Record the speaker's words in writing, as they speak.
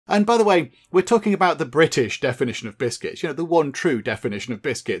And by the way, we're talking about the British definition of biscuits, you know, the one true definition of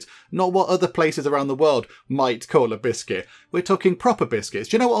biscuits, not what other places around the world might call a biscuit. We're talking proper biscuits.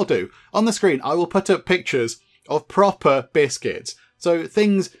 Do you know what I'll do? On the screen, I will put up pictures of proper biscuits. So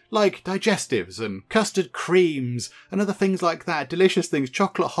things like digestives and custard creams and other things like that, delicious things,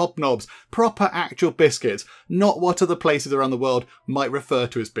 chocolate hobnobs, proper actual biscuits, not what other places around the world might refer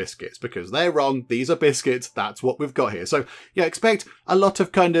to as biscuits, because they're wrong. These are biscuits. That's what we've got here. So yeah, expect a lot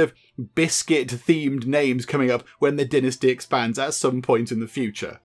of kind of biscuit themed names coming up when the dynasty expands at some point in the future.